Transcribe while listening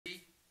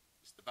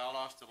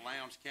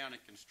Valdosta-Lowndes County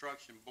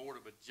Construction Board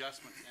of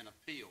Adjustments and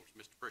Appeals.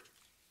 Mr. Pritchard.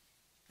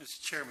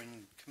 Mr.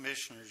 Chairman,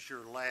 Commissioners,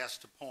 your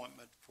last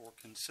appointment for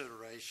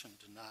consideration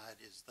tonight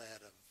is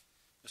that of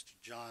Mr.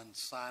 John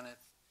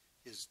Sineth.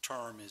 His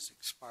term is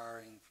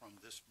expiring from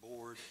this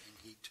board, and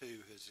he too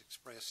has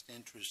expressed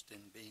interest in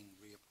being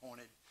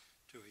reappointed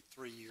to a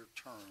 3-year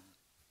term.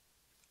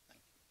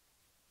 Thank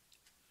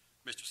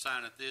you. Mr.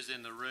 Sineth is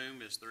in the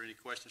room. Is there any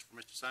questions for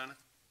Mr. Sineth?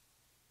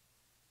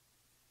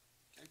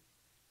 Okay.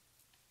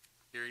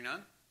 Hearing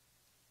none.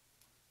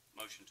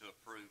 Motion to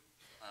approve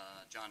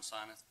John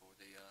Sineth for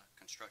the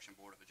Construction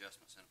Board of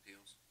Adjustments and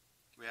Appeals.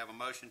 We have a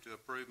motion to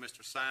approve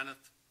Mr.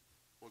 Sineth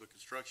for the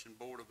Construction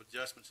Board of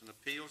Adjustments and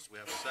Appeals. We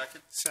have a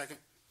second. Second.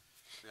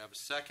 We have a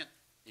second.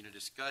 Any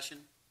discussion?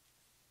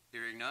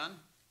 Hearing none.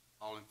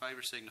 All in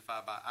favor signify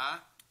by aye.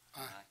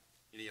 Aye.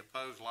 Any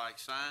opposed, like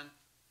sign.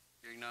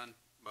 Hearing none.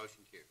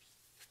 Motion carries.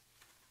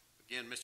 Again, Mr.